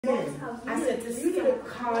I said to stop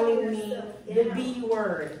calling me the B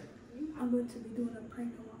word. I'm going to be doing a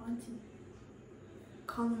prank on my auntie.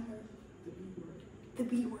 Calling her the B word. The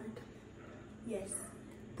B word. Yes,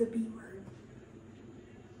 the B word.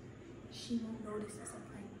 She won't notice it's a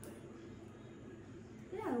prank, but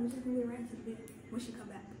yeah, we're just gonna get right into the video when she come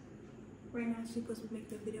back. Right now, she's supposed to be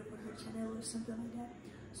making a video for her channel or something like that.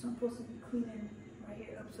 So I'm supposed to be cleaning my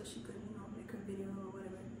hair up so she could, you know, make her video or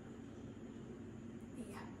whatever.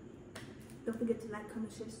 Yeah. Don't forget to like,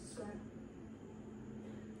 comment, share, subscribe.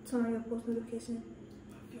 Turn on your post notification.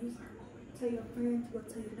 Tell your friend to go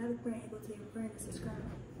tell your another friend and go tell your friend to subscribe.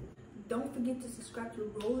 Don't forget to subscribe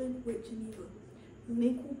to Rolling with Geneva.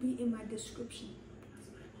 Link will be in my description.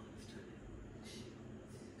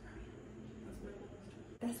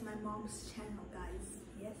 That's my mom's channel, guys.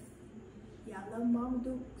 Yes. Y'all love Mom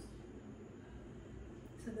Dukes.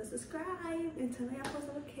 So go subscribe and turn on your post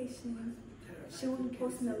notifications. She will be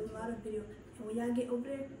posting a lot of videos. And when y'all get over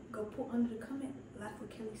there, go put under the comment, Life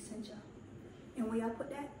with Kelly sent y'all. And when y'all put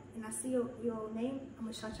that, and I see your name, I'm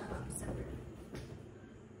gonna shout y'all out separate.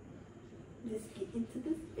 Let's get into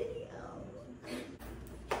this video.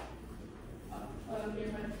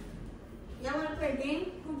 Y'all wanna play a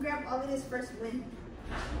game? Who grab all of this first win?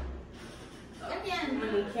 Again.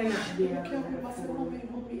 You cannot be a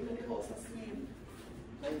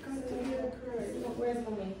Where's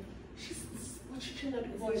mommy? What's she trying to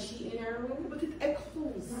do? Is she in her room? But it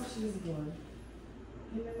echoes. No, she's gone.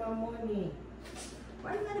 Give me my money.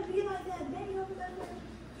 Why you gotta be like that? Dang, over there.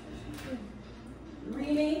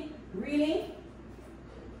 Really? Really?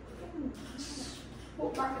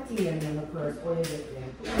 Put back the tea in the purse. Or is it there?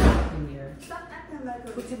 Put it back in there. Stop acting like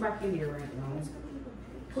a... Put it back in there right now.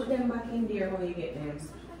 Put them back in there while you get them.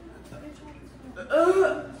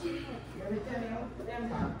 Let me tell you, put them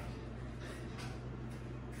back.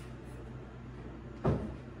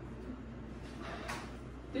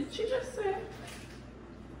 Did she just say?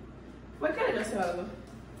 What kind of just say?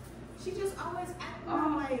 She just always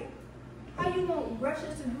acting like, how you gonna rush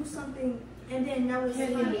us to do something and then now it's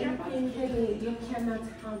Kelly, you cannot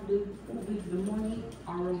have the food with the money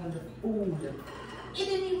around the food. It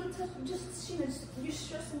didn't even touch, just, you're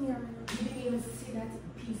stressing me out. You didn't even see that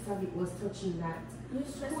piece of it was touching that. You're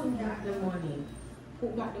stressing Put me back out. the money.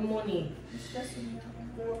 Put back the money. You're stressing me out.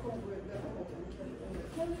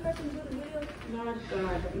 Can you hurry and do the video? Lord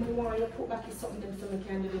God, no want you put back something them so I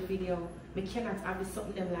can do the video. I cannot have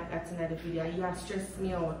something them like that in the video. You have stressed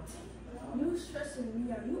me out. You stressing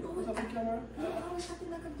me out. You always acting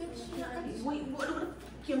like a bitch. Wait, what the fuck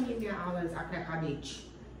you mean me always act like a bitch?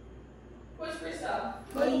 What's Crystal?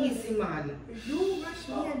 Go easy, man. You rushed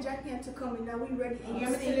me and Jackie to come and now we ready and You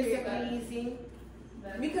you want me to say easy?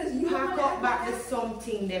 because you Pack up back to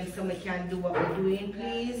something them so I can do what we're doing,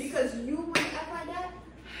 please. Because you would act like that.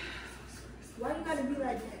 Why you gotta be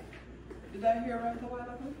like that? Did I hear right a while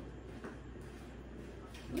ago?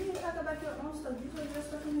 You didn't talk about your own stuff. You just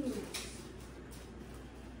dressed like me.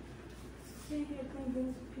 Sitting here playing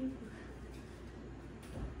games with people.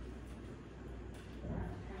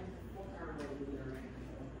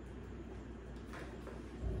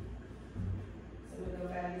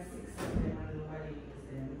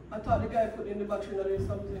 I thought the guy put in the battery or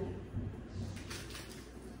something.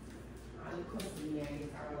 You come to me and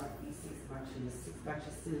get all of these 6 batteries. 6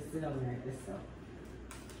 batteries still on like this stuff.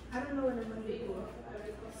 I don't know what the money is for.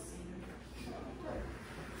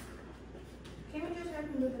 Can we just have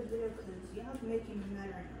him do the video because y'all making me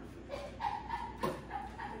mad right now.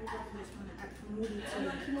 Everybody just want to act moody too.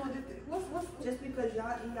 You know, what's Just because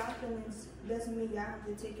y'all feelings doesn't mean y'all have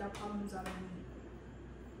to take your problems out on me.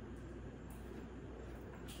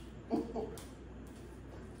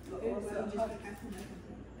 Everybody just be acting like a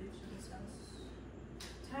bitch in this house.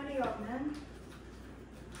 Tired of y'all, man.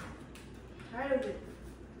 Tired of it.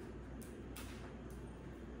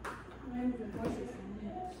 I'm not even voices from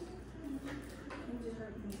this. You just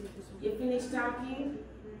heard me get this one. You finished talking?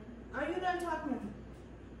 Are you done talking?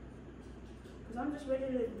 Because I'm just ready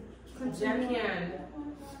to continue. Jackie,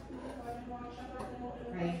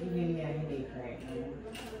 are you giving me a headache right now?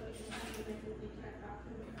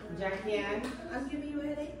 Jackie, I'm giving you a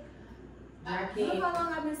headache? Jackie. Look how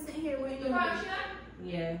long I've been sitting here waiting on you.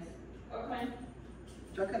 Yes. okay?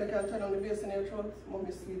 Jackie, I can't turn on the bass in your throat.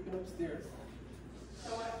 Mommy's sleeping upstairs. So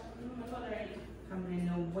what? Come in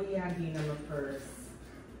now, what you are doing on my purse?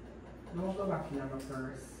 Don't go back in my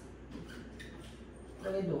purse.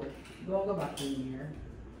 What you do? Don't go back in here.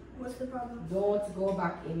 What's the problem? Don't go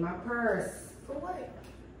back in my purse. For what?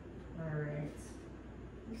 Alright.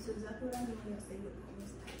 This is exactly what I'm doing yesterday with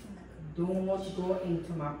always acting like a Don't go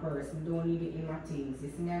into my purse. I don't need it in my things. You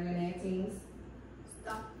see me having any things?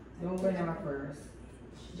 stop Don't go in my purse.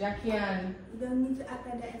 Jackie Ann. You don't need to act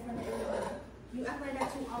like that in front of everybody. You act like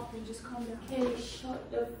that too often. Just calm down. Hey,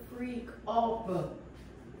 shut the freak up.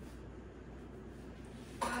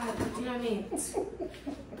 God, you know what I mean?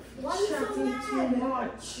 Why you so Shouting mad? too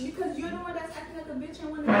much. Because you're the one that's acting like a bitch and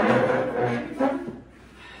want to everybody.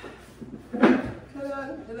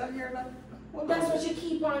 Did I hear that? That's what she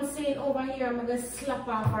keep on saying over here. I'm gonna slap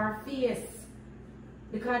off her face.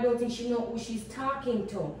 Because I don't think she know who she's talking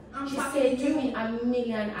to. She said to me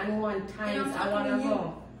 1,000,001 times I wanna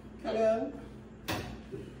go. Hello?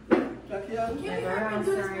 Jackie Ann?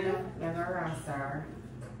 Never answer her.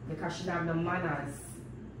 Because she don't have no manners.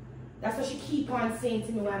 That's what she keep on saying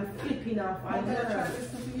to me when I'm flipping off on her.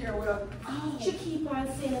 She keep on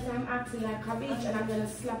saying that I'm acting like a bitch and I'm gonna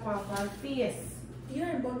slap off her face. You're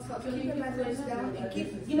in both talk. Keep your bad words down and keep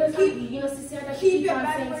sister, that she keep on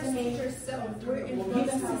saying to me. yourself. We're in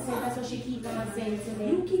Sister, that's what she keep on saying to me.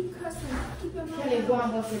 You keep cussing. Keep your mouth Kelly, go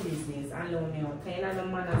and bust your business and allow me out. You're not the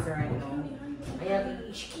manners right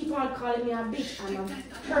now. She keep on calling me a bitch. I'm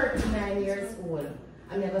 39 years old.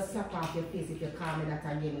 I'm never slap off your face if you call me that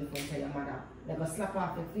again in front of your mother. Never slap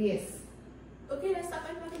off your face. Okay, let's stop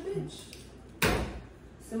acting like a bitch.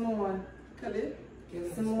 Simone. Kelly?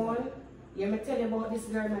 Simone, you me tell you about this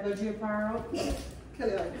girl that go drape her up?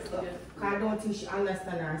 Kelly, stop. I don't think she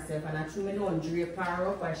understands herself, and I truly me don't drape her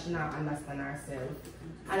up while she not understand herself.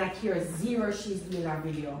 And I care zero she's doing a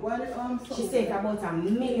video. She said it about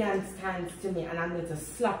 1,000,000 times to me, and I'm going to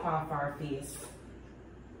slap off her face.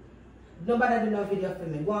 Nobody do no video for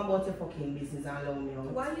me. Go about your fucking business and allow me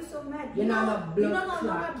out. Why are you so mad? You're not a blood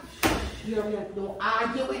clot. You don't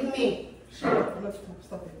argue with me. Shut up.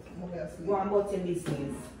 Stop it. Go about your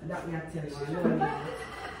business. That me I tell you. I know me.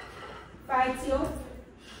 Fight you.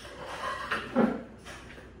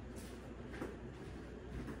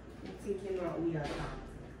 You think you know what we are talking?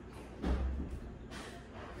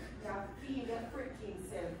 Now feed your freaking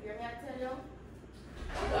self. You hear me I tell you?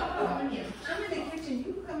 I'm in the kitchen.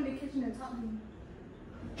 You can come in the kitchen and talk to me.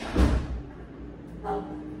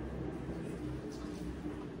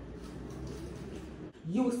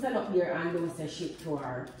 You stand up there and don't say shit to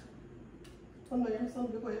her. Oh no, you're so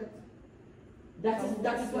quiet. That is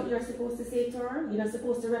what you're supposed to say to her? You're not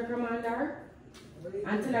supposed to reprimand her?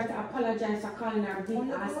 And tell her to apologize for calling her big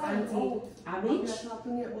ass auntie a bitch?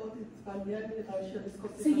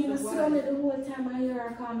 So you know, slowly the whole time I hear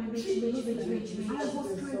her call me bitch.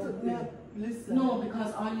 No,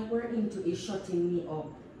 because all you were into is shutting me up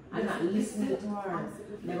and not listening to her.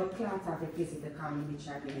 Never clap off your face if they call me bitch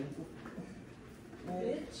again.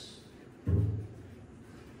 Bitch.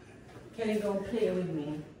 Kelly, don't play with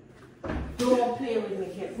me. Don't play with me,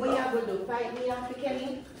 Kelly. What you going to do? Fight me after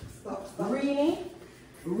Kelly? Stop. Really?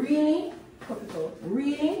 Really? Cut it out.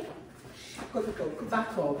 Really? Cut it out.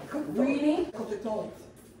 Back up. Really? Cut it out.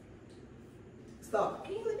 Stop.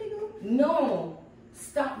 Can you let me go? No.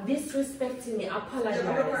 Stop disrespecting me. Apologize.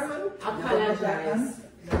 Apologize.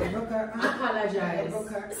 Apologize.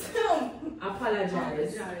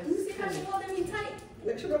 Apologize. You see how she holding me tight?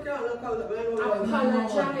 Make sure you can't call it.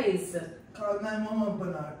 Apologize. Call my mama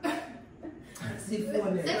Bernard.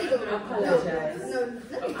 Apologize.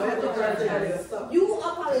 Apologize. You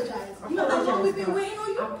apologize. You know how long we've been waiting on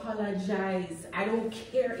you? Apologize. I don't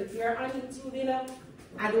care if you're on YouTube, you know.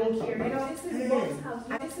 I don't care, you know. This is Bob's house.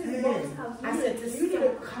 This is Bob's house. I said to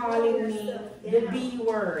stop calling me the B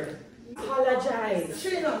word. Apologize.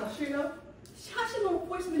 Sheena. How she gonna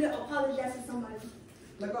force me to apologize to somebody?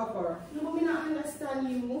 Let go of her. No, but me not understand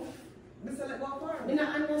you. Mr. Let go of her. Me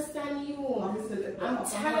not understand you. I'm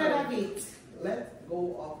tired of it. Let go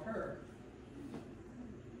of her.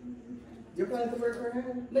 You're going to work her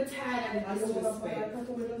hand? Me tired of this disrespect.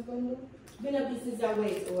 Me no business your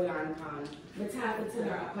way to hold on can. Me tired to tell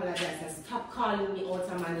her apologize and stop calling me out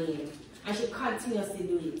of my name. And she continuously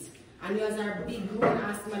do it. And you as a big grown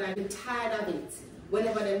ass man, I'm tired of it.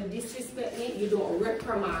 Whenever them disrespect me, you don't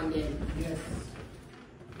reprimand them. Yes.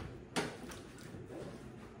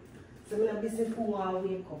 So me no business who want to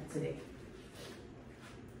wake up today.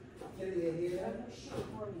 Can you hear that? She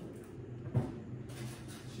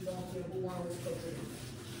don't care who wants to wake up today.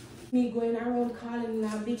 Me going around calling me a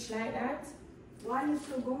bitch like that? Why are you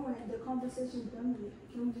still going? The conversation's done with.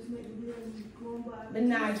 Can we just make the video and go on by? The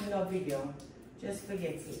night no video. Just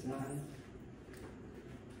forget it, man.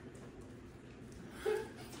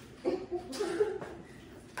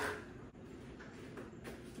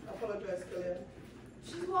 Apologize, Kelly.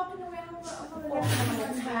 She's walking around with I'm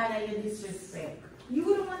apologize. tired of your disrespect. You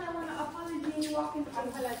the one that want to apologize and you walking through.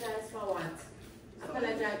 Apologize for what?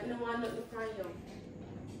 Apologize. You don't want nothing from you.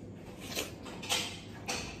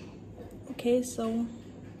 Okay, so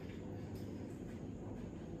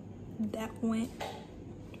that went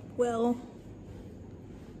well.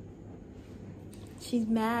 She's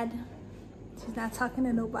mad. She's not talking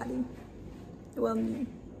to nobody. Well, me.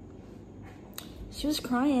 She was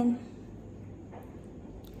crying.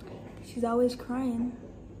 She's always crying.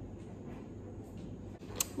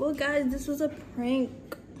 Well, guys, this was a prank.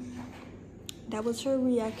 That was her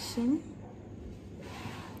reaction.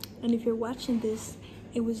 And if you're watching this,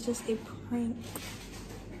 it was just a prank.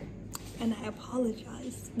 And I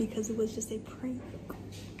apologize because it was just a prank.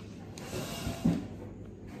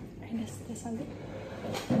 And that's not good.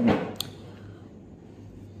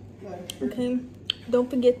 Okay. Don't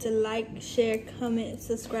forget to like, share, comment,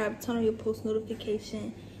 subscribe, turn on your post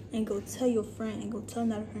notification, and go tell your friend, and go tell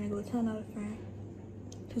another friend, and go tell another friend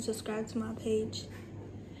to subscribe to my page.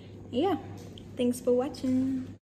 Yeah. Thanks for watching.